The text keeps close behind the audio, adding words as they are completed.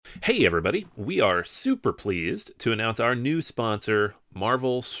Hey everybody, we are super pleased to announce our new sponsor,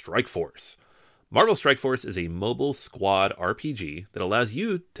 Marvel Strike Force. Marvel Strike Force is a mobile squad RPG that allows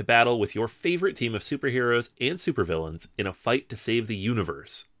you to battle with your favorite team of superheroes and supervillains in a fight to save the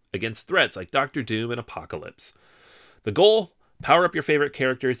universe against threats like Doctor Doom and Apocalypse. The goal? Power up your favorite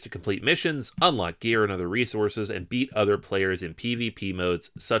characters to complete missions, unlock gear and other resources, and beat other players in PvP modes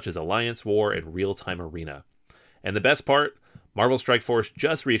such as Alliance War and Real-Time Arena. And the best part? Marvel Strike Force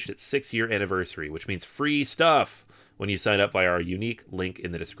just reached its 6-year anniversary, which means free stuff when you sign up via our unique link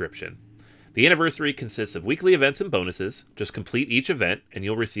in the description. The anniversary consists of weekly events and bonuses. Just complete each event and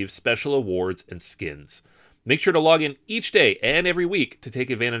you'll receive special awards and skins. Make sure to log in each day and every week to take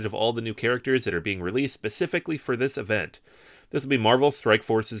advantage of all the new characters that are being released specifically for this event. This will be Marvel Strike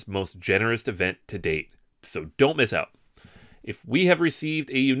Force's most generous event to date, so don't miss out. If we have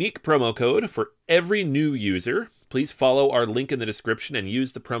received a unique promo code for every new user, please follow our link in the description and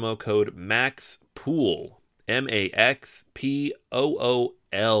use the promo code MAXPOOL, MAXPOOL.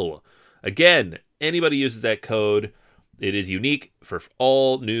 Again, anybody uses that code, it is unique for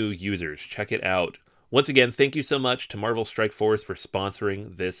all new users. Check it out. Once again, thank you so much to Marvel Strike Force for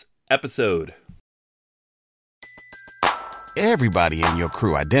sponsoring this episode. Everybody in your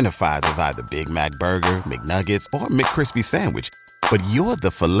crew identifies as either Big Mac Burger, McNuggets, or McCrispy Sandwich. But you're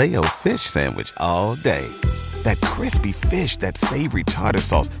the Filet-O-Fish Sandwich all day. That crispy fish, that savory tartar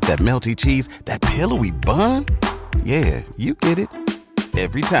sauce, that melty cheese, that pillowy bun. Yeah, you get it.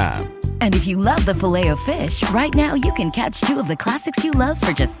 Every time. And if you love the Filet-O-Fish, right now you can catch two of the classics you love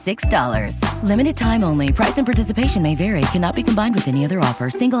for just $6. Limited time only. Price and participation may vary. Cannot be combined with any other offer.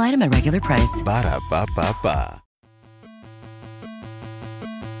 Single item at regular price. Ba-da-ba-ba-ba.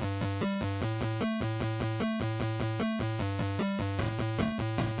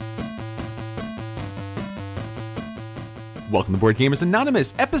 Welcome to Board Gamers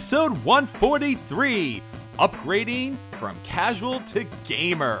Anonymous, episode 143, Upgrading from Casual to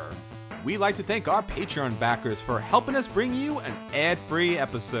Gamer. We'd like to thank our Patreon backers for helping us bring you an ad-free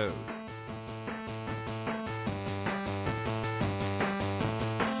episode.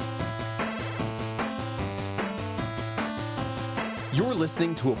 You're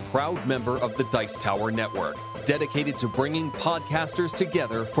listening to a proud member of the Dice Tower Network, dedicated to bringing podcasters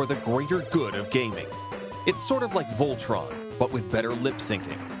together for the greater good of gaming. It's sort of like Voltron, but with better lip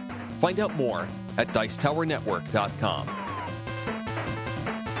syncing. Find out more at Dicetowernetwork.com.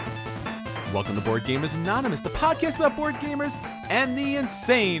 Welcome to Board Gamers Anonymous, the podcast about board gamers and the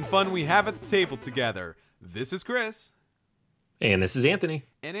insane fun we have at the table together. This is Chris. And this is Anthony.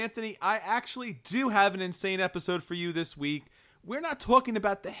 And Anthony, I actually do have an insane episode for you this week. We're not talking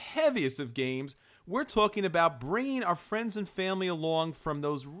about the heaviest of games. We're talking about bringing our friends and family along from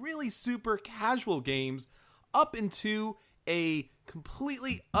those really super casual games up into a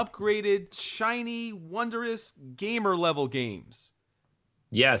completely upgraded, shiny, wondrous gamer level games.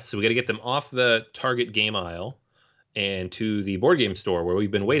 Yes, so we got to get them off the Target game aisle and to the board game store where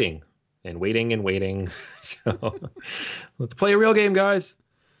we've been waiting and waiting and waiting. So let's play a real game, guys.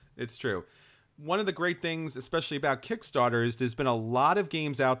 It's true. One of the great things, especially about Kickstarter, is there's been a lot of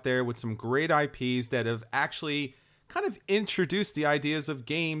games out there with some great IPs that have actually kind of introduced the ideas of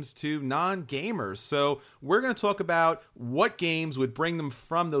games to non-gamers. So we're going to talk about what games would bring them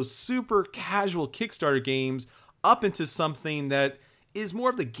from those super casual Kickstarter games up into something that is more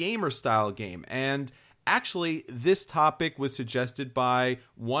of the gamer style game. And actually, this topic was suggested by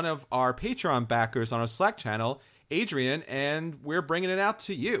one of our Patreon backers on our Slack channel, Adrian, and we're bringing it out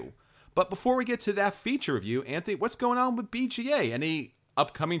to you. But before we get to that feature review, Anthony, what's going on with BGA? Any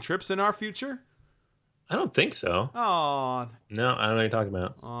upcoming trips in our future? I don't think so. Aw. No, I don't know what you're talking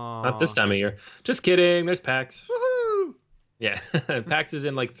about. Aw. Not this time of year. Just kidding. There's PAX. Woohoo! Yeah. PAX is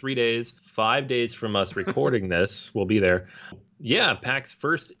in like 3 days. 5 days from us recording this. We'll be there. Yeah, PAX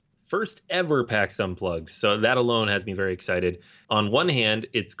first ever PAX Unplugged. So that alone has me very excited. On one hand,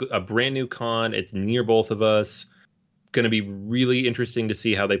 it's a brand new con. It's near both of us. Going to be really interesting to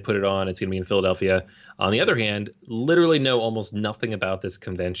see how they put it on. It's going to be in Philadelphia. On the other hand, literally know almost nothing about this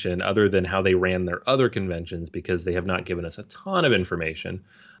convention other than how they ran their other conventions because they have not given us a ton of information.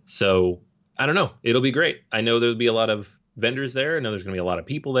 So I don't know. It'll be great. I know there'll be a lot of vendors there. I know there's going to be a lot of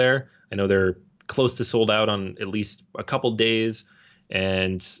people there. I know they're close to sold out on at least a couple days.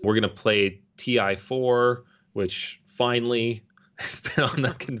 And we're going to play TI4, which finally has been on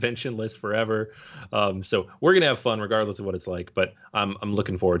the convention list forever. So we're going to have fun regardless of what it's like, but I'm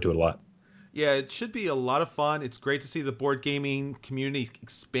looking forward to it a lot. Yeah, it should be a lot of fun. It's great to see the board gaming community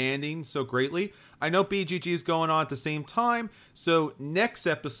expanding so greatly. I know BGG is going on at the same time, so next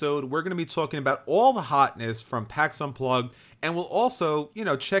episode we're going to be talking about all the hotness from PAX Unplugged And we'll also,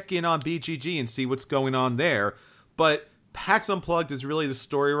 check in on BGG and see what's going on there. But PAX Unplugged is really the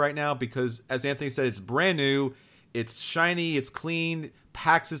story right now because, as Anthony said, it's brand new, it's shiny, it's clean.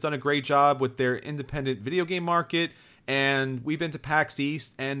 PAX has done a great job with their independent video game market, and we've been to PAX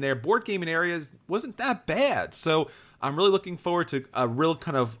East, and their board gaming areas wasn't that bad. So I'm really looking forward to a real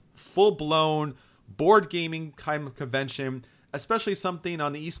kind of full-blown board gaming kind of convention, especially something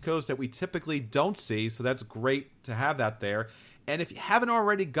on the East Coast that we typically don't see. So that's great to have that there. And if you haven't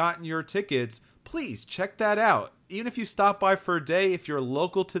already gotten your tickets, please check that out. Even if you stop by for a day, if you're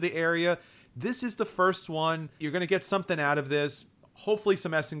local to the area, this is the first one. You're going to get something out of this. Hopefully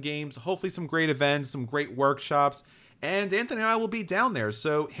some Essen games, hopefully some great events, some great workshops. And Anthony and I will be down there.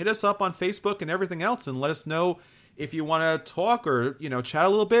 So hit us up on Facebook and everything else and let us know if you want to talk or, chat a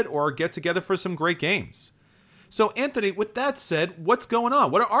little bit or get together for some great games. So Anthony, with that said, what's going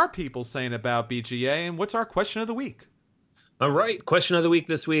on? What are our people saying about BGA and what's our question of the week? All right. Question of the week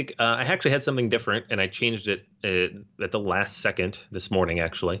this week. I actually had something different, and I changed it at the last second this morning,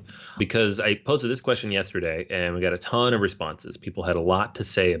 actually, because I posted this question yesterday, and we got a ton of responses. People had a lot to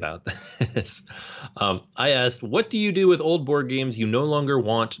say about this. I asked, what do you do with old board games you no longer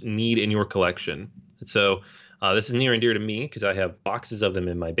need in your collection? And so this is near and dear to me because I have boxes of them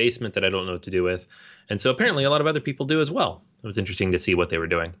in my basement that I don't know what to do with. And so apparently a lot of other people do as well. It was interesting to see what they were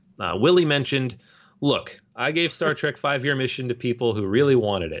doing. Willie mentioned, look, I gave Star Trek 5-Year Mission to people who really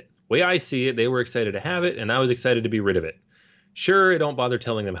wanted it. The way I see it, they were excited to have it, and I was excited to be rid of it. Sure, I don't bother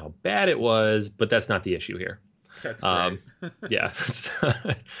telling them how bad it was, but that's not the issue here. That's great. Yeah,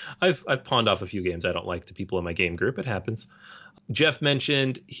 I've pawned off a few games I don't like to people in my game group. It happens. Jeff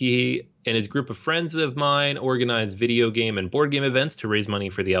mentioned he and his group of friends of mine organize video game and board game events to raise money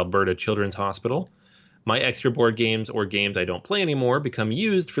for the Alberta Children's Hospital. My extra board games or games I don't play anymore become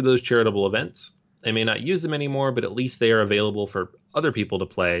used for those charitable events. I may not use them anymore, but at least they are available for other people to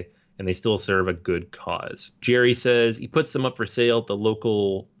play, and they still serve a good cause. Jerry says he puts them up for sale at the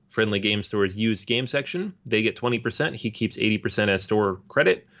local Friendly Game Store's used game section. They get 20%. He keeps 80% as store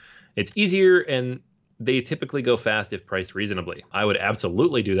credit. It's easier, and they typically go fast if priced reasonably. I would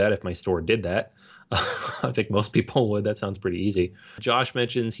absolutely do that if my store did that. I think most people would. That sounds pretty easy. Josh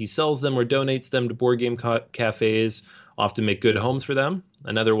mentions he sells them or donates them to board game cafes, often make good homes for them.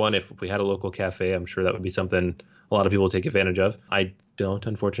 Another one, if we had a local cafe, I'm sure that would be something a lot of people would take advantage of. I don't,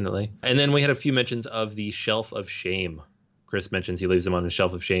 unfortunately. And then we had a few mentions of the Shelf of Shame. Chris mentions he leaves them on the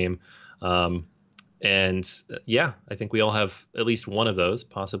Shelf of Shame. Yeah, I think we all have at least one of those,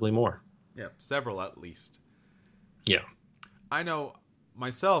 possibly more. Yeah, several at least. Yeah. I know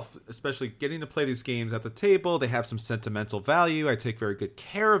myself, especially getting to play these games at the table, they have some sentimental value. I take very good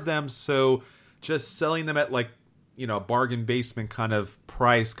care of them. So just selling them at a bargain basement kind of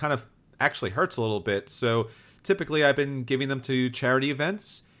price kind of actually hurts a little bit. So typically I've been giving them to charity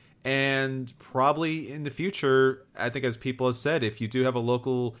events, and probably in the future, I think as people have said, if you do have a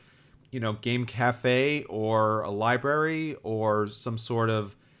local, game cafe or a library or some sort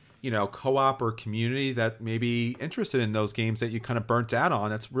of, co-op or community that may be interested in those games that you kind of burnt out on,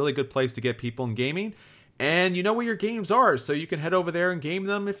 that's a really good place to get people in gaming. And you know where your games are, so you can head over there and game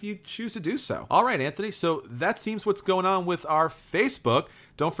them if you choose to do so. All right, Anthony, so that seems what's going on with our Facebook.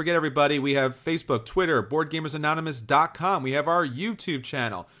 Don't forget, everybody, we have Facebook, Twitter, BoardGamersAnonymous.com. We have our YouTube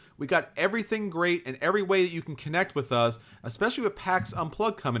channel. We got everything great and every way that you can connect with us, especially with PAX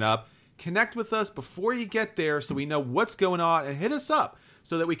Unplugged coming up. Connect with us before you get there so we know what's going on, and hit us up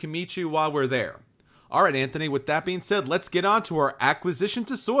so that we can meet you while we're there. All right, Anthony, with that being said, let's get on to our acquisition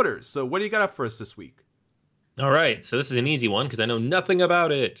disorders. So what do you got up for us this week? All right, so this is an easy one because I know nothing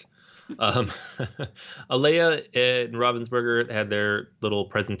about it. Alea and Ravensburger had their little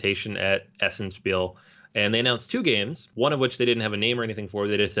presentation at Essenspiel, and they announced two games, one of which they didn't have a name or anything for.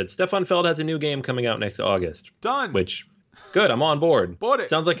 They just said, Stefan Feld has a new game coming out next August. Done. Which, good, I'm on board. Bought it.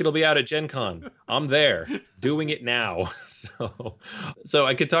 Sounds like it'll be out at Gen Con. I'm there, doing it now. So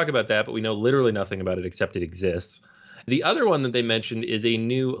I could talk about that, but we know literally nothing about it except it exists. The other one that they mentioned is a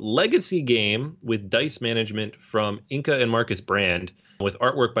new legacy game with dice management from Inca and Marcus Brand with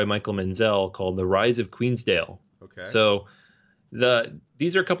artwork by Michael Menzel called The Rise of Queensdale. Okay. So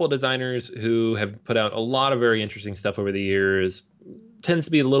these are a couple of designers who have put out a lot of very interesting stuff over the years. Tends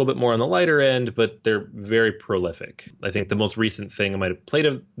to be a little bit more on the lighter end, but they're very prolific. I think the most recent thing I might have played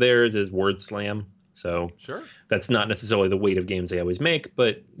of theirs is Word Slam. So sure, that's not necessarily the weight of games they always make,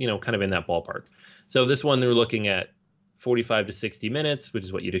 but kind of in that ballpark. So this one, they're looking at 45 to 60 minutes, which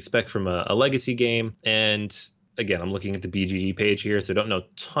is what you'd expect from a legacy game. And again, I'm looking at the BGG page here, so I don't know a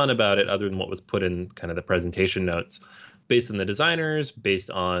ton about it other than what was put in kind of the presentation notes. Based on the designers,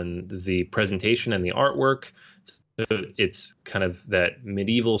 based on the presentation and the artwork, it's it's kind of that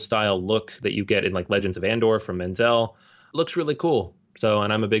medieval style look that you get in like Legends of Andor from Menzel. Looks really cool. So,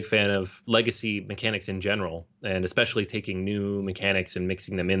 and I'm a big fan of legacy mechanics in general, and especially taking new mechanics and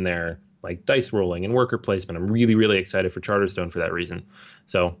mixing them in there, like dice rolling and worker placement. I'm really, really excited for Charterstone for that reason.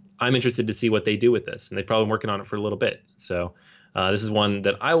 So I'm interested to see what they do with this, and they've probably been working on it for a little bit. So this is one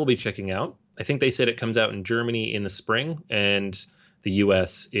that I will be checking out. I think they said it comes out in Germany in the spring and the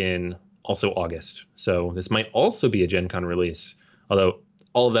US in also August. So this might also be a Gen Con release, although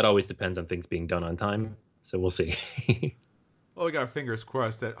all of that always depends on things being done on time. So we'll see. Well, we got our fingers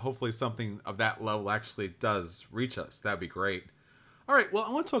crossed that hopefully something of that level actually does reach us. That'd be great. All right, well,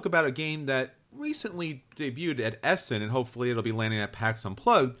 I want to talk about a game that recently debuted at Essen, and hopefully it'll be landing at PAX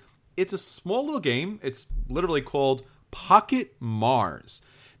Unplugged. It's a small little game. It's literally called Pocket Mars.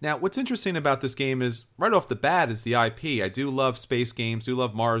 Now, what's interesting about this game is, right off the bat, is the IP. I do love space games, do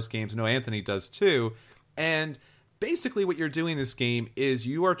love Mars games. I know Anthony does too. And basically what you're doing in this game is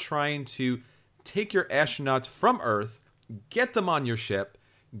you are trying to take your astronauts from Earth, get them on your ship,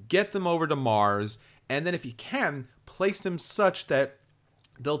 get them over to Mars, and then if you can, place them such that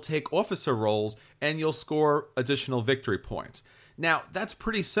they'll take officer roles and you'll score additional victory points. Now, that's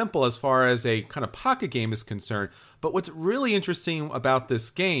pretty simple as far as a kind of pocket game is concerned, but what's really interesting about this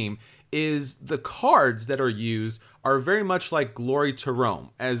game is the cards that are used are very much like Glory to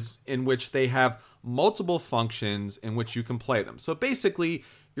Rome, as in which they have multiple functions in which you can play them. So basically,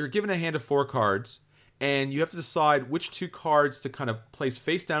 you're given a hand of 4 cards, and you have to decide which 2 cards to kind of place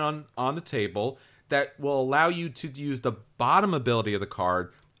face down on the table that will allow you to use the bottom ability of the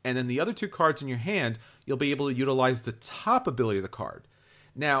card, and then the other 2 cards in your hand, you'll be able to utilize the top ability of the card.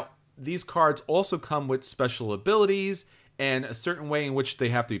 Now, these cards also come with special abilities and a certain way in which they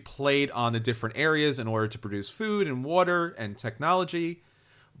have to be played on the different areas in order to produce food and water and technology.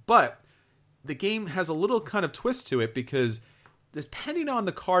 But the game has a little kind of twist to it because depending on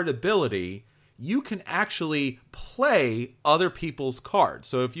the card ability, you can actually play other people's cards.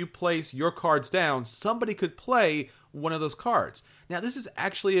 So if you place your cards down, somebody could play one of those cards. Now, this is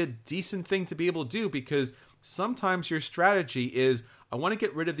actually a decent thing to be able to do because sometimes your strategy is, I want to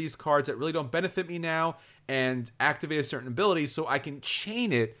get rid of these cards that really don't benefit me now and activate a certain ability so I can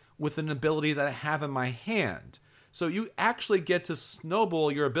chain it with an ability that I have in my hand. So you actually get to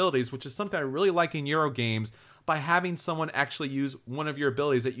snowball your abilities, which is something I really like in Euro games, by having someone actually use one of your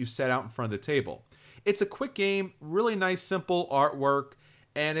abilities that you set out in front of the table. It's a quick game, really nice, simple artwork,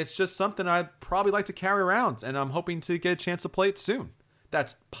 and it's just something I'd probably like to carry around, and I'm hoping to get a chance to play it soon.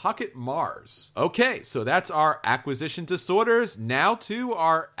 That's Pocket Mars. Okay, so that's our acquisition disorders. Now to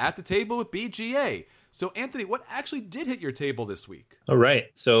our At the Table with BGA. So Anthony, what actually did hit your table this week? All right.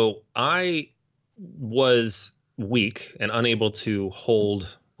 So I was weak and unable to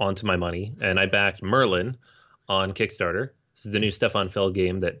hold onto my money, and I backed Merlin on Kickstarter. This is the new Stefan Feld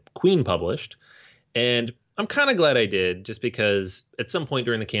game that Queen published. And I'm kind of glad I did, just because at some point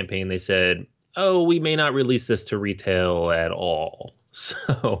during the campaign they said, oh, we may not release this to retail at all.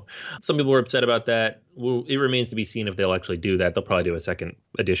 So some people were upset about that. Well, it remains to be seen if they'll actually do that. They'll probably do a second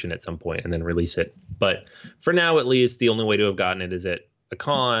edition at some point and then release it. But for now, at least, the only way to have gotten it is at a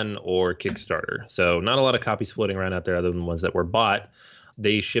con or Kickstarter. So not a lot of copies floating around out there other than ones that were bought.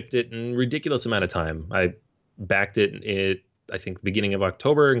 They shipped it in a ridiculous amount of time. I backed it I think the beginning of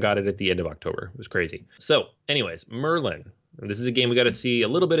October and got it at the end of October. It was crazy. So anyways, Merlin. This is a game we got to see a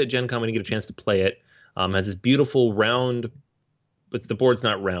little bit at Gen Con when you get a chance to play it. Has this beautiful round, but the board's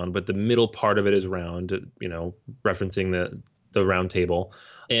not round, but the middle part of it is round, referencing the round table.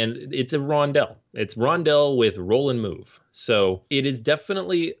 And it's a rondel. It's rondel with roll and move. So it is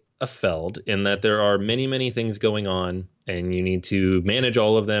definitely a Feld in that there are many, many things going on and you need to manage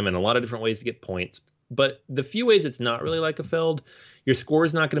all of them and a lot of different ways to get points. But the few ways it's not really like a Feld, your score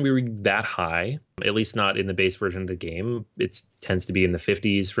is not going to be that high, at least not in the base version of the game. It tends to be in the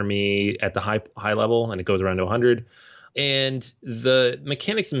 50s for me at the high level, and it goes around to 100. And the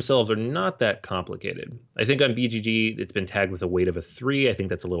mechanics themselves are not that complicated. I think on BGG, it's been tagged with a weight of a 3. I think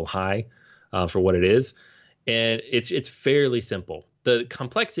that's a little high for what it is. And it's fairly simple. The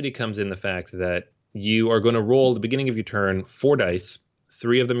complexity comes in the fact that you are going to roll at the beginning of your turn 4 dice,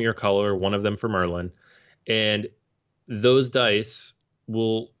 3 of them your color, 1 of them for Merlin. And those dice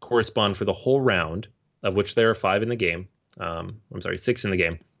will correspond for the whole round, of which there are 5 in the game. 6 in the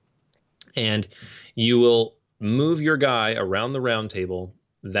game. And you will move your guy around the round table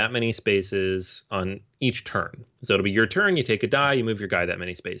that many spaces on each turn. So it'll be your turn, you take a die, you move your guy that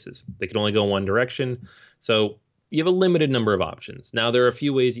many spaces. They can only go one direction. So you have a limited number of options. Now, there are a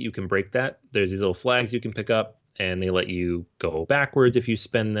few ways that you can break that. There's these little flags you can pick up. and they let you go backwards if you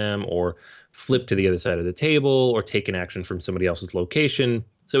spend them, or flip to the other side of the table, or take an action from somebody else's location.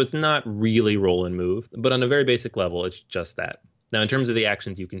 So it's not really roll and move, but on a very basic level, it's just that. Now, in terms of the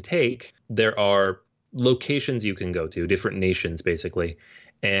actions you can take, there are locations you can go to, different nations, basically.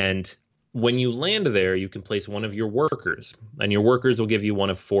 And when you land there, you can place one of your workers, and your workers will give you one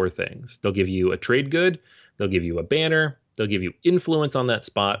of four things. They'll give you a trade good, they'll give you a banner, they'll give you influence on that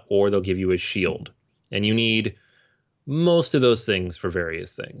spot, or they'll give you a shield. And you need most of those things for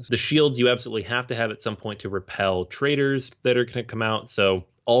various things. The shields you absolutely have to have at some point to repel traders that are going to come out. So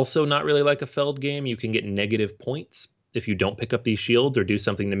also not really like a Feld game. You can get negative points if you don't pick up these shields or do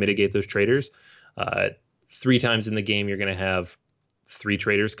something to mitigate those traders. 3 times in the game, you're going to have 3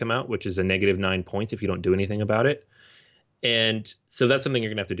 traders come out, which is a negative 9 points if you don't do anything about it. And so that's something you're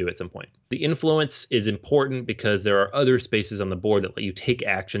going to have to do at some point. The influence is important because there are other spaces on the board that let you take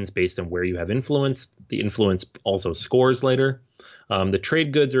actions based on where you have influence. The influence also scores later. The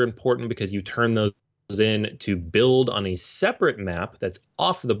trade goods are important because you turn those in to build on a separate map that's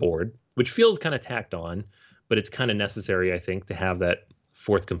off the board, which feels kind of tacked on, but it's kind of necessary, I think, to have that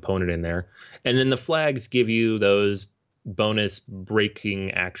 4th component in there. And then the flags give you those bonus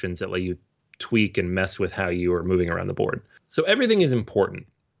breaking actions that let you tweak and mess with how you are moving around the board. So everything is important,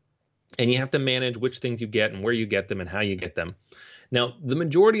 and you have to manage which things you get and where you get them and how you get them. Now, the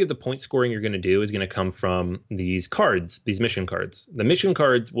majority of the point scoring you're going to do is going to come from these cards, these mission cards. The mission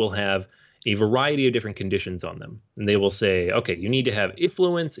cards will have a variety of different conditions on them, and they will say, okay, you need to have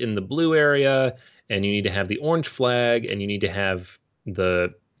influence in the blue area, and you need to have the orange flag, and you need to have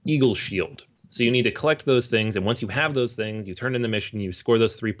the eagle shield. So you need to collect those things, and once you have those things, you turn in the mission, you score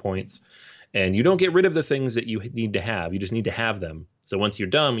those 3 points. And you don't get rid of the things that you need to have. You just need to have them. So once you're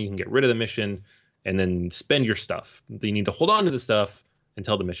done, you can get rid of the mission and then spend your stuff. You need to hold on to the stuff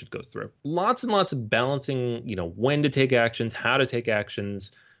until the mission goes through. Lots and lots of balancing, when to take actions, how to take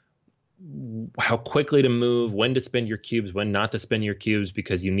actions, how quickly to move, when to spend your cubes, when not to spend your cubes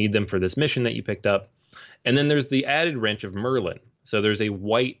because you need them for this mission that you picked up. And then there's the added wrench of Merlin. So there's a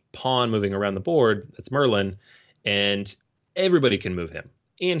white pawn moving around the board. That's Merlin. And everybody can move him.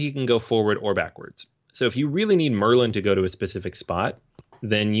 And he can go forward or backwards. So if you really need Merlin to go to a specific spot,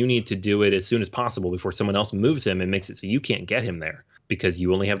 then you need to do it as soon as possible before someone else moves him and makes it so you can't get him there because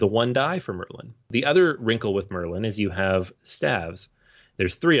you only have the 1 die for Merlin. The other wrinkle with Merlin is you have staves.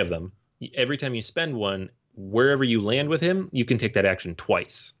 There's 3 of them. Every time you spend one, wherever you land with him, you can take that action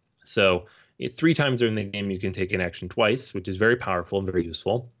twice. So 3 times during the game, you can take an action twice, which is very powerful and very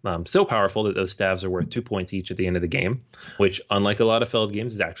useful. So powerful that those staves are worth 2 points each at the end of the game, which, unlike a lot of Feld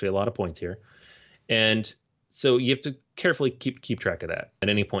games, is actually a lot of points here. And so you have to carefully keep track of that at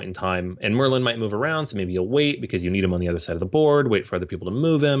any point in time. And Merlin might move around, so maybe you'll wait because you need him on the other side of the board, wait for other people to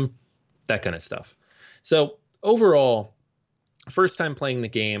move him, that kind of stuff. So overall, first time playing the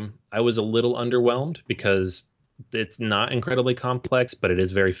game, I was a little underwhelmed because it's not incredibly complex, but it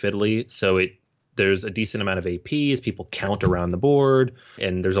is very fiddly. So there's a decent amount of APs. People count around the board,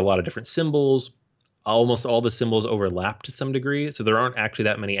 and there's a lot of different symbols. Almost all the symbols overlap to some degree. So there aren't actually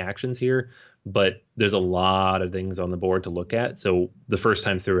that many actions here, but there's a lot of things on the board to look at. So the first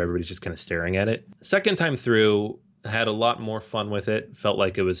time through, everybody's just kind of staring at it. Second time through, had a lot more fun with it. Felt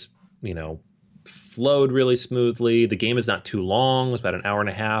like it was, flowed really smoothly. The game is not too long. It was about an hour and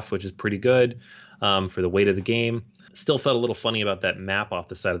a half, which is pretty good. For the weight of the game. Still felt a little funny about that map off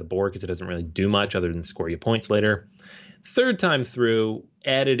the side of the board because it doesn't really do much other than score you points later. Third time through,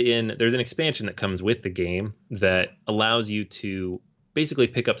 added in, there's an expansion that comes with the game that allows you to basically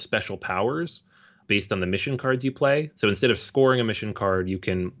pick up special powers based on the mission cards you play. So instead of scoring a mission card, you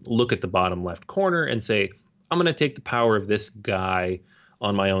can look at the bottom left corner and say, I'm going to take the power of this guy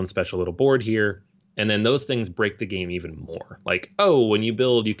on my own special little board here. And then those things break the game even more. Like, when you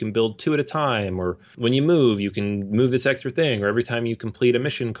build, you can build 2 at a time. Or when you move, you can move this extra thing. Or every time you complete a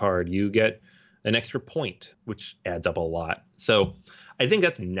mission card, you get an extra point, which adds up a lot. So I think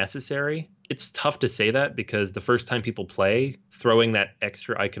that's necessary. It's tough to say that because the first time people play, throwing that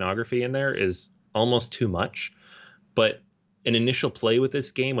extra iconography in there is almost too much. But an initial play with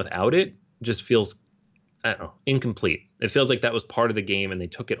this game without it just feels, incomplete. It feels like that was part of the game and they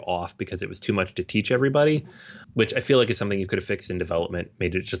took it off because it was too much to teach everybody, which I feel like is something you could have fixed in development,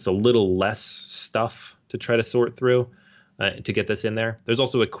 made it just a little less stuff to try to sort through to get this in there. There's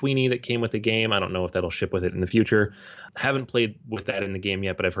also a Queenie that came with the game. I don't know if that'll ship with it in the future. I haven't played with that in the game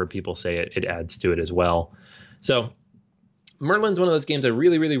yet, but I've heard people say it adds to it as well. So Merlin's one of those games I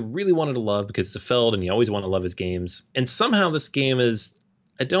really, really, really wanted to love because it's a Feld and you always want to love his games. And somehow this game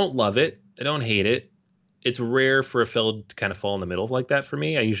I don't love it. I don't hate it. It's rare for a Feld to kind of fall in the middle like that for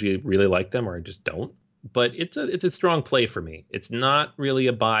me. I usually really like them or I just don't. but it's a strong play for me. It's not really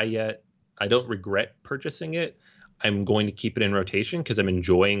a buy yet. I don't regret purchasing it. I'm going to keep it in rotation because I'm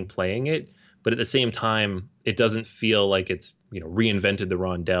enjoying playing it. But at the same time, it doesn't feel like it's, reinvented the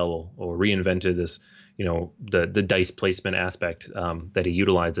rondelle or reinvented this, the dice placement aspect that he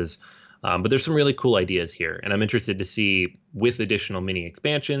utilizes. But there's some really cool ideas here, and I'm interested to see with additional mini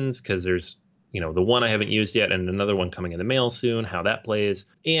expansions, because there's the one I haven't used yet and another one coming in the mail soon, how that plays.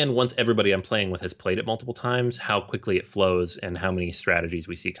 And once everybody I'm playing with has played it multiple times, how quickly it flows and how many strategies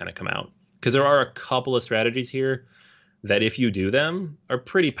we see kind of come out. Because there are a couple of strategies here that if you do them are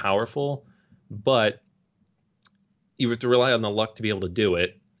pretty powerful, but you have to rely on the luck to be able to do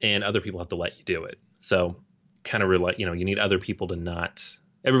it, and other people have to let you do it. So kind of rely, you need other people to not...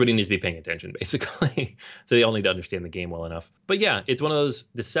 Everybody needs to be paying attention, basically. So they all need to understand the game well enough. But yeah, it's one of those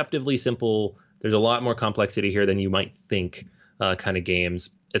deceptively simple, there's a lot more complexity here than you might think kind of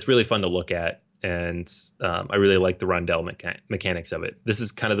games. It's really fun to look at, and I really like the rondelle mechanics of it. This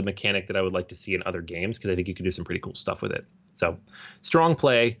is kind of the mechanic that I would like to see in other games, because I think you can do some pretty cool stuff with it. So strong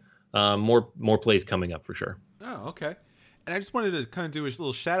play, more plays coming up for sure. Oh, okay. And I just wanted to kind of do a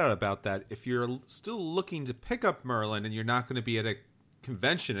little shout out about that. If you're still looking to pick up Merlin and you're not going to be at a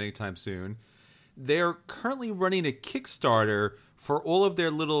convention anytime soon, they're currently running a Kickstarter for all of their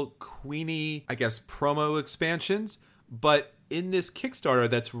little Queenie, I guess, promo expansions. But in this Kickstarter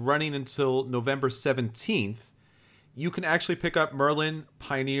that's running until November 17th, you can actually pick up Merlin,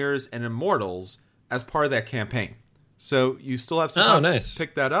 Pioneers, and Immortals as part of that campaign. So you still have some time to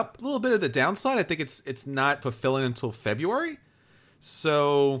pick that up. A little bit of the downside, I think it's not fulfilling until February.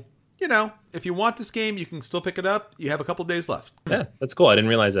 So, if you want this game, you can still pick it up. You have a couple days left. Yeah, that's cool. I didn't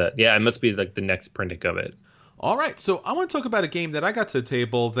realize that. Yeah, it must be like the next printing of it. All right, so I want to talk about a game that I got to the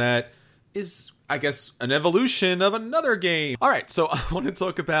table that is, I guess, an evolution of another game. All right, so I want to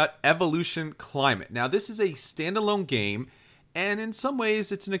talk about Evolution Climate. Now, this is a standalone game, and in some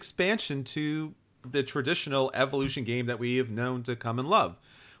ways, it's an expansion to the traditional Evolution game that we have known to come and love.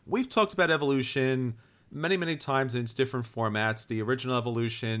 We've talked about Evolution many, many times in its different formats. The original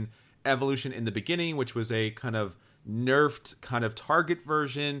Evolution in the beginning, which was a kind of nerfed kind of target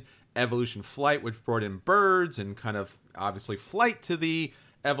version, Evolution Flight, which brought in birds and kind of obviously flight to the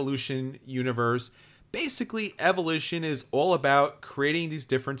Evolution universe. Basically, Evolution is all about creating these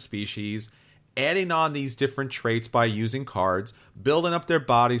different species, adding on these different traits by using cards, building up their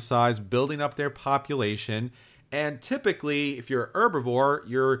body size, building up their population. And typically, if you're an herbivore,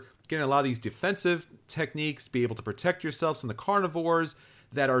 you're getting a lot of these defensive techniques to be able to protect yourself from the carnivores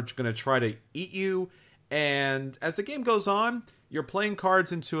that are going to try to eat you. And as the game goes on, you're playing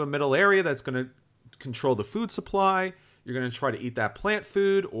cards into a middle area that's going to control the food supply. You're going to try to eat that plant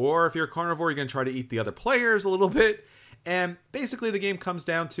food, or if you're a carnivore, you're going to try to eat the other players a little bit. And basically the game comes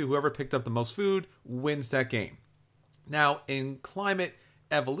down to whoever picked up the most food wins that game. Now, in Climate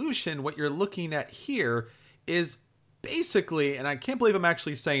Evolution, what you're looking at here is basically, and I can't believe I'm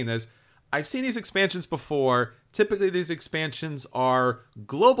actually saying this, I've seen these expansions before. Typically, these expansions are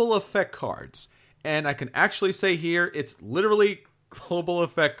global effect cards. And I can actually say here, it's literally global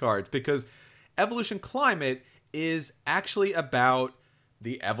effect cards, because Evolution Climate is actually about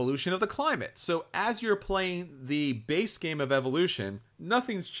the evolution of the climate. So as you're playing the base game of Evolution,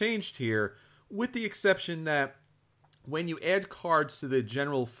 nothing's changed here, with the exception that when you add cards to the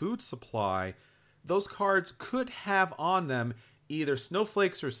general food supply, those cards could have on them either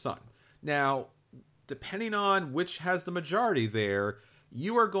snowflakes or sun. Now, depending on which has the majority there,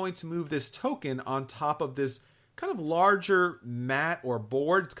 you are going to move this token on top of this kind of larger mat or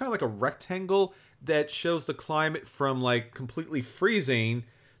board. It's kind of like a rectangle that shows the climate from like completely freezing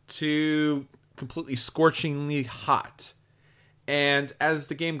to completely scorchingly hot. And as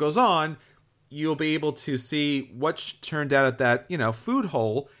the game goes on, you'll be able to see what's turned out at that, food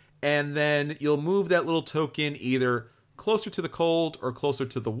hole. And then you'll move that little token either closer to the cold or closer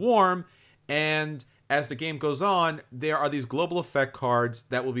to the warm. And as the game goes on, there are these global effect cards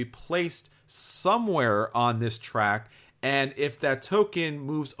that will be placed somewhere on this track. And if that token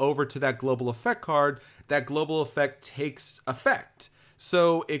moves over to that global effect card, that global effect takes effect.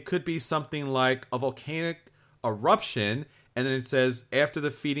 So it could be something like a volcanic eruption, and then it says, after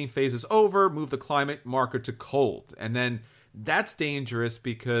the feeding phase is over, move the climate marker to cold. And then that's dangerous,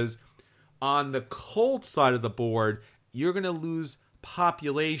 because on the cold side of the board, you're going to lose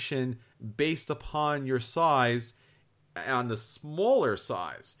population based upon your size on the smaller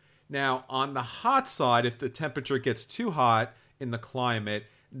size. Now, on the hot side, if the temperature gets too hot in the climate,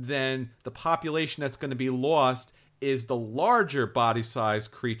 then the population that's going to be lost is the larger body size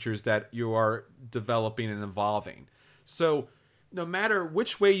creatures that you are developing and evolving. So no matter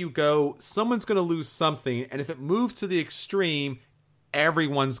which way you go, someone's going to lose something. And if it moves to the extreme,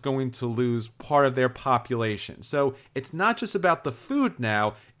 everyone's going to lose part of their population. So it's not just about the food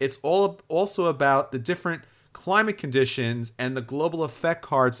now. It's also about the different climate conditions and the global effect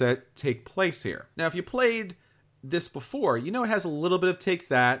cards that take place here. Now, if you played this before, you know it has a little bit of take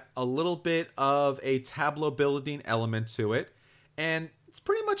that, a little bit of a tableau building element to it. And it's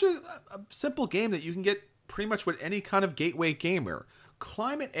pretty much a simple game that you can get pretty much with any kind of gateway gamer.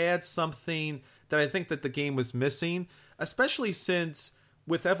 Climate adds something that I think that the game was missing, especially since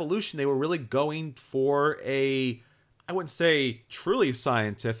with Evolution, they were really going for I wouldn't say truly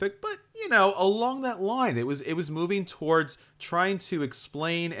scientific, but along that line. It was moving towards trying to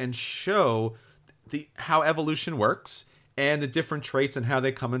explain and show how evolution works and the different traits and how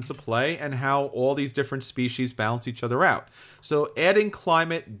they come into play and how all these different species balance each other out. So adding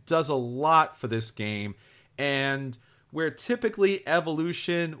climate does a lot for this game, and where typically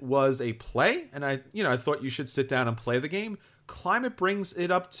evolution was a play, and I thought you should sit down and play the game, climate brings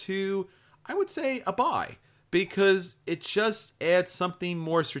it up to, I would say, a buy, because it just adds something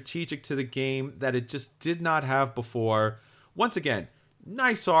more strategic to the game that it just did not have before. Once again,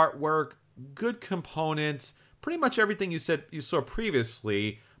 nice artwork, good components, pretty much everything you saw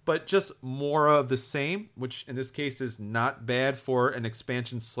previously, but just more of the same, which in this case is not bad for an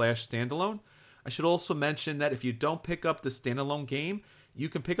expansion / standalone. I should also mention that if you don't pick up the standalone game, you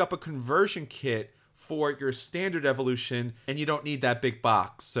can pick up a conversion kit for your standard evolution, and you don't need that big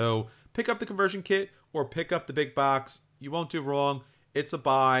box. So pick up the conversion kit or pick up the big box. You won't do wrong. It's a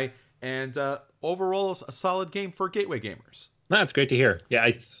buy, and overall, a solid game for gateway gamers. That's great to hear. Yeah,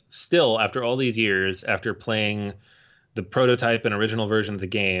 I still, after all these years, after playing the prototype and original version of the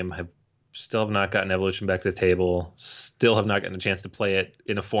game, still have not gotten Evolution back to the table. Still have not gotten a chance to play it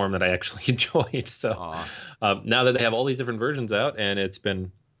in a form that I actually enjoyed. So now that they have all these different versions out and it's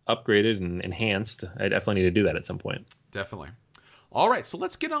been upgraded and enhanced, I definitely need to do that at some point. Definitely. All right, so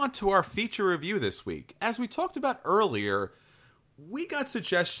let's get on to our feature review this week. As we talked about earlier, we got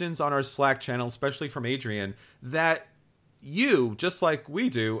suggestions on our Slack channel, especially from Adrian, that you, just like we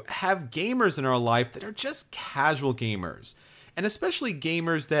do, have gamers in our life that are just casual gamers. And especially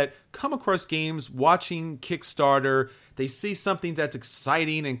gamers that come across games watching Kickstarter. They see something that's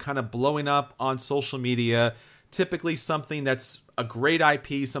exciting and kind of blowing up on social media. Typically something that's a great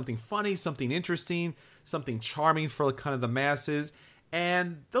IP, something funny, something interesting, something charming for kind of the masses.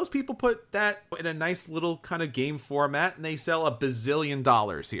 And those people put that in a nice little kind of game format, and they sell $1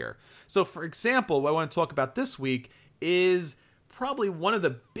 bazillion here. So for example, what I want to talk about this week is probably one of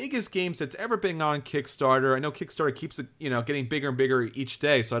the biggest games that's ever been on Kickstarter. I know Kickstarter keeps getting bigger and bigger each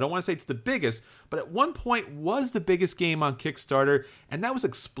day, so I don't want to say it's the biggest, but at one point was the biggest game on Kickstarter, and that was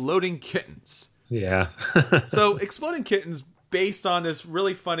Exploding Kittens. Yeah. So Exploding Kittens, based on this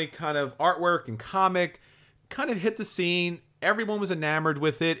really funny kind of artwork and comic, kind of hit the scene. Everyone was enamored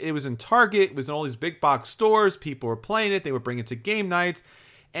with it. It was in Target. It was in all these big box stores. People were playing it. They would bring it to game nights.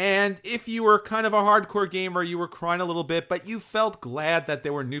 And if you were kind of a hardcore gamer, you were crying a little bit, but you felt glad that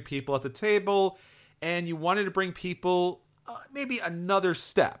there were new people at the table, and you wanted to bring people maybe another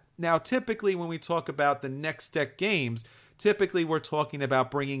step. Now, typically when we talk about the next step games, typically we're talking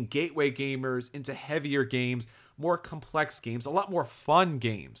about bringing gateway gamers into heavier games, more complex games, a lot more fun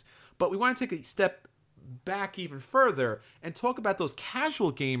games. But we want to take a step back even further and talk about those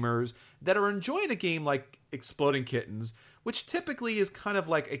casual gamers that are enjoying a game like Exploding Kittens, which typically is kind of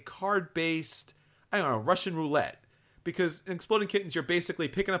like a card-based, Russian roulette. Because in Exploding Kittens, you're basically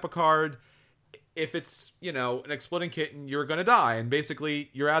picking up a card. If it's, an exploding kitten, you're going to die. And basically,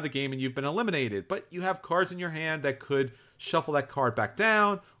 you're out of the game and you've been eliminated. But you have cards in your hand that could shuffle that card back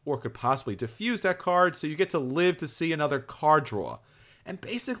down or could possibly defuse that card. So you get to live to see another card draw. And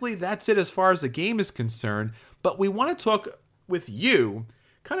basically, that's it as far as the game is concerned. But we want to talk with you,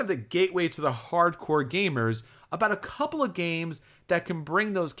 kind of the gateway to the hardcore gamers, about a couple of games that can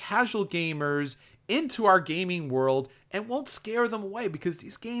bring those casual gamers into our gaming world and won't scare them away, because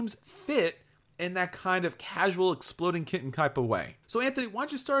these games fit in that kind of casual exploding kitten type of way. So Anthony, why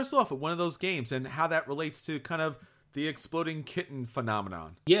don't you start us off with one of those games and how that relates to kind of the exploding kitten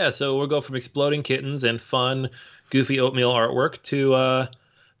phenomenon? Yeah, so we'll go from exploding kittens and fun, goofy oatmeal artwork to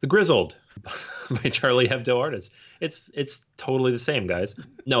The Grizzled by Charlie Hebdo artists. It's totally the same, guys.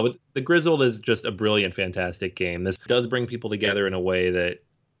 No, but The Grizzled is just a brilliant, fantastic game. This does bring people together in a way that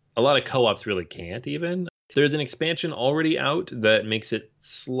a lot of co-ops really can't even. There's an expansion already out that makes it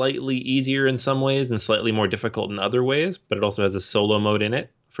slightly easier in some ways and slightly more difficult in other ways, but it also has a solo mode in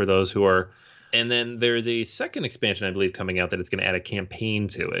it for those who are And then there's a second expansion, I believe, coming out that it's going to add a campaign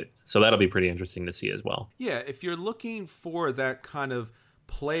to it. So that'll be pretty interesting to see as well. Yeah, if you're looking for that kind of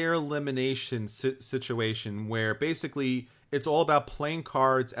player elimination situation where basically it's all about playing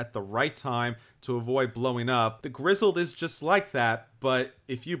cards at the right time to avoid blowing up, the Grizzled is just like that, but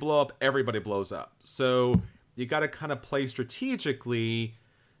if you blow up, everybody blows up. So you got to kind of play strategically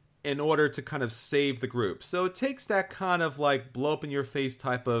in order to kind of save the group. So it takes that kind of like blow up in your face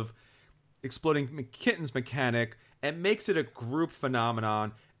type of exploding kittens mechanic and makes it a group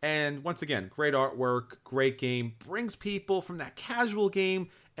phenomenon. And once again, great artwork, great game, brings people from that casual game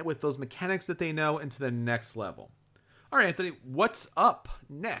and with those mechanics that they know into the next level. All right, Anthony, what's up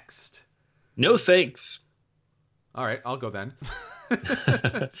next? No thanks. All right, I'll go then.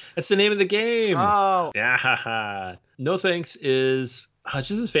 That's the name of the game. Oh. Yeah. No thanks is just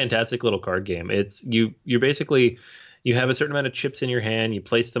this fantastic little card game. It's you're basically, you have a certain amount of chips in your hand. You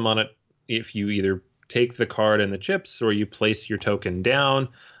place them on it. If you either take the card and the chips or you place your token down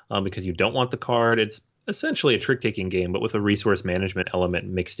because you don't want the card, it's essentially a trick-taking game, but with a resource management element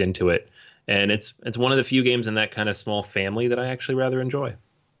mixed into it. And it's one of the few games in that kind of small family that I actually rather enjoy.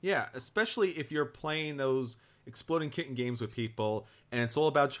 Yeah, especially if you're playing those exploding kitten games with people and it's all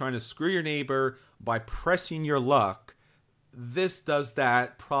about trying to screw your neighbor by pressing your luck. This does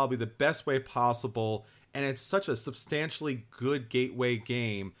that probably the best way possible, and it's such a substantially good gateway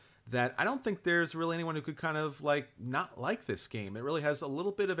game that I don't think there's really anyone who could kind of like not like this game. It really has a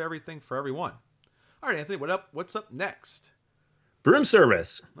little bit of everything for everyone. All right, Anthony, what's up next? Broom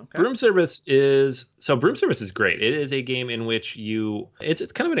Service. Okay. Broom Service is great. It is a game in which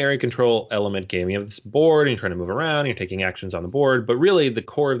it's kind of an area control element game. You have this board and you're trying to move around, and you're taking actions on the board, but really the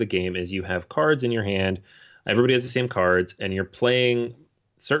core of the game is you have cards in your hand. Everybody has the same cards, and you're playing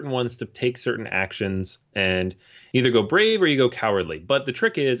certain ones to take certain actions and either go brave or you go cowardly. But the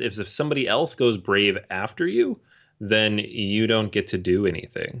trick is if somebody else goes brave after you, then you don't get to do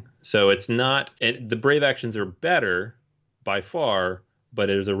anything. So it's not, and the brave actions are better by far, but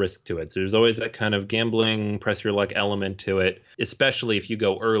there's a risk to it. So there's always that kind of gambling, press your luck element to it, especially if you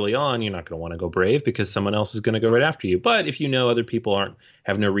go early on. You're not going to want to go brave because someone else is going to go right after you. But if you know other people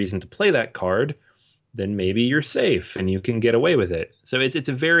have no reason to play that card, then maybe you're safe and you can get away with it. So it's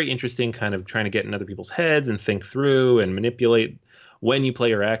a very interesting kind of trying to get in other people's heads and think through and manipulate when you play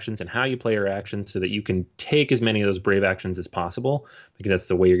your actions and how you play your actions so that you can take as many of those brave actions as possible, because that's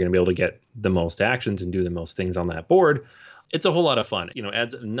the way you're going to be able to get the most actions and do the most things on that board. It's a whole lot of fun.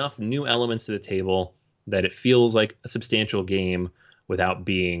 Adds enough new elements to the table that it feels like a substantial game without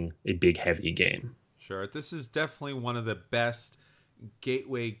being a big, heavy game. Sure. This is definitely one of the best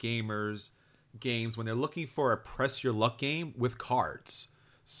gateway games when they're looking for a press your luck game with cards.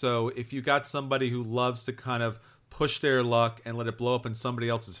 So if you got somebody who loves to kind of push their luck and let it blow up in somebody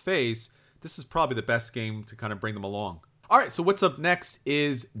else's face, this is probably the best game to kind of bring them along. All right, so what's up next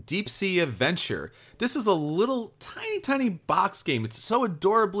is Deep Sea Adventure. This is a little tiny box game. It's so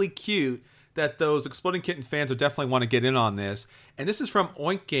adorably cute that those Exploding Kitten fans will definitely want to get in on this. And this is from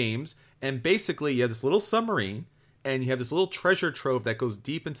Oink Games. And basically, you have this little submarine, and you have this little treasure trove that goes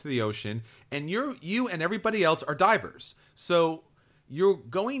deep into the ocean. And you and everybody else are divers. So you're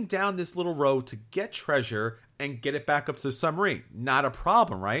going down this little road to get treasure and get it back up to the submarine. Not a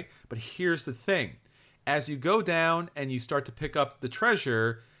problem, right? But here's the thing. As you go down and you start to pick up the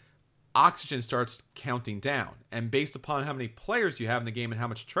treasure, oxygen starts counting down. And based upon how many players you have in the game and how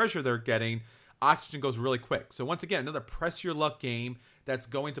much treasure they're getting, oxygen goes really quick. So once again, another press your luck game that's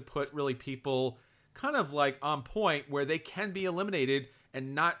going to put really people kind of like on point where they can be eliminated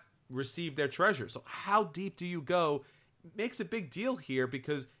and not receive their treasure. So how deep do you go? It makes a big deal here,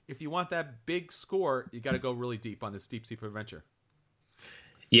 because if you want that big score, you got to go really deep on this Deep Sea Adventure.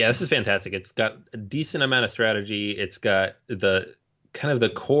 Yeah, this is fantastic. It's got a decent amount of strategy. It's got the kind of the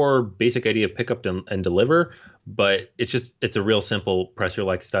core basic idea of pick up and deliver, but it's a real simple press your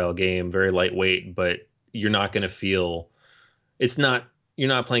luck style game, very lightweight, but you're not going to feel, you're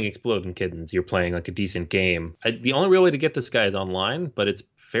not playing Exploding Kittens. You're playing like a decent game. The only real way to get this guy is online, but it's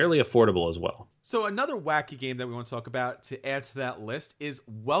fairly affordable as well. So another wacky game that we want to talk about to add to that list is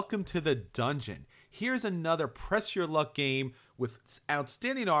Welcome to the Dungeon. Here's another press your luck game with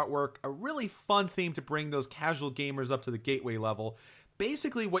outstanding artwork, a really fun theme to bring those casual gamers up to the gateway level.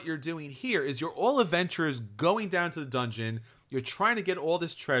 Basically what you're doing here is you're all adventurers going down to the dungeon. You're trying to get all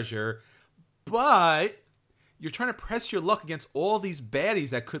this treasure, but you're trying to press your luck against all these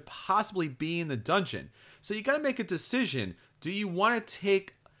baddies that could possibly be in the dungeon. So you got to make a decision. Do you want to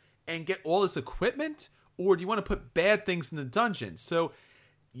take and get all this equipment, or do you want to put bad things in the dungeon? So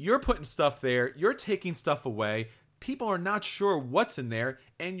you're putting stuff there, you're taking stuff away. people are not sure what's in there,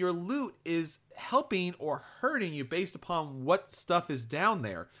 and your loot is helping or hurting you based upon what stuff is down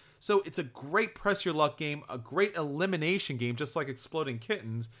there. So it's a great press your luck game, a great elimination game, just like Exploding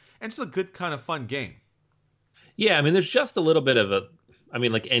Kittens, and just a good kind of fun game. Yeah, I mean, there's just a little bit of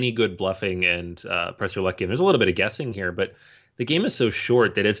like any good bluffing and press your luck game, there's a little bit of guessing here, but the game is so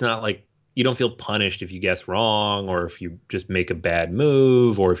short that it's not like you don't feel punished if you guess wrong or if you just make a bad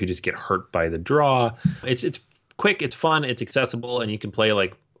move or if you just get hurt by the draw. It's quick, it's fun, it's accessible, and you can play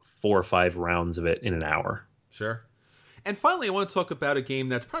like 4 or 5 rounds of it in an hour. Sure. And finally, I want to talk about a game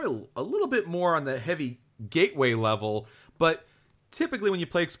that's probably a little bit more on the heavy gateway level, but typically when you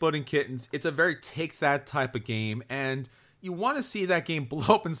play Exploding Kittens, it's a very take that type of game, and you want to see that game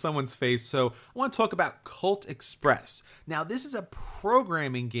blow up in someone's face. So I want to talk about Cult Express. Now, this is a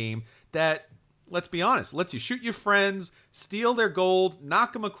programming game that, let's be honest, lets you shoot your friends, steal their gold,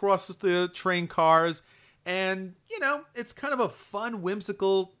 knock them across the train cars, and, it's kind of a fun,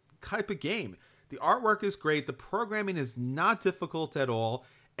 whimsical type of game. The artwork is great, the programming is not difficult at all,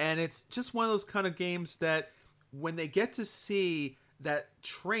 and it's just one of those kind of games that when they get to see that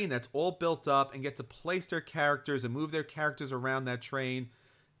train that's all built up and get to place their characters and move their characters around that train,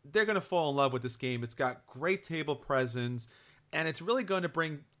 they're going to fall in love with this game. It's got great table presence, and it's really going to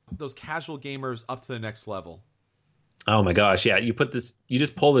bring those casual gamers up to the next level. Oh my gosh, yeah. You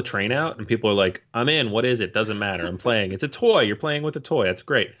just pull the train out and people are like, I'm in, what is it? Doesn't matter, I'm playing. It's a toy, you're playing with a toy. That's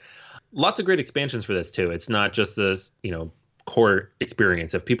great. Lots of great expansions for this too. It's not just this, core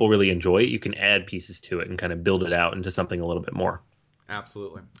experience. If people really enjoy it, you can add pieces to it and kind of build it out into something a little bit more.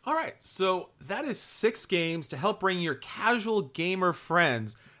 Absolutely. All right, so that is 6 games to help bring your casual gamer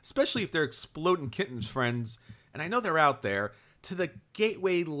friends, especially if they're Exploding Kittens friends, and I know they're out there, to the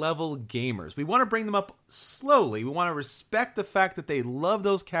gateway level gamers. We want to bring them up slowly. We want to respect the fact that they love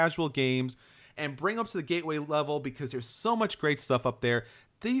those casual games and bring them up to the gateway level because there's so much great stuff up there.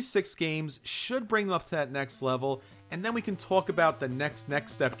 These 6 games should bring them up to that next level, and then we can talk about the next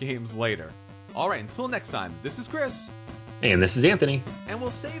step games later. All right, until next time, this is Chris. And this is Anthony. And we'll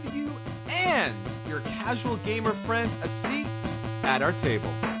save you and your casual gamer friend a seat at our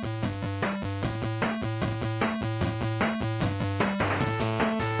table.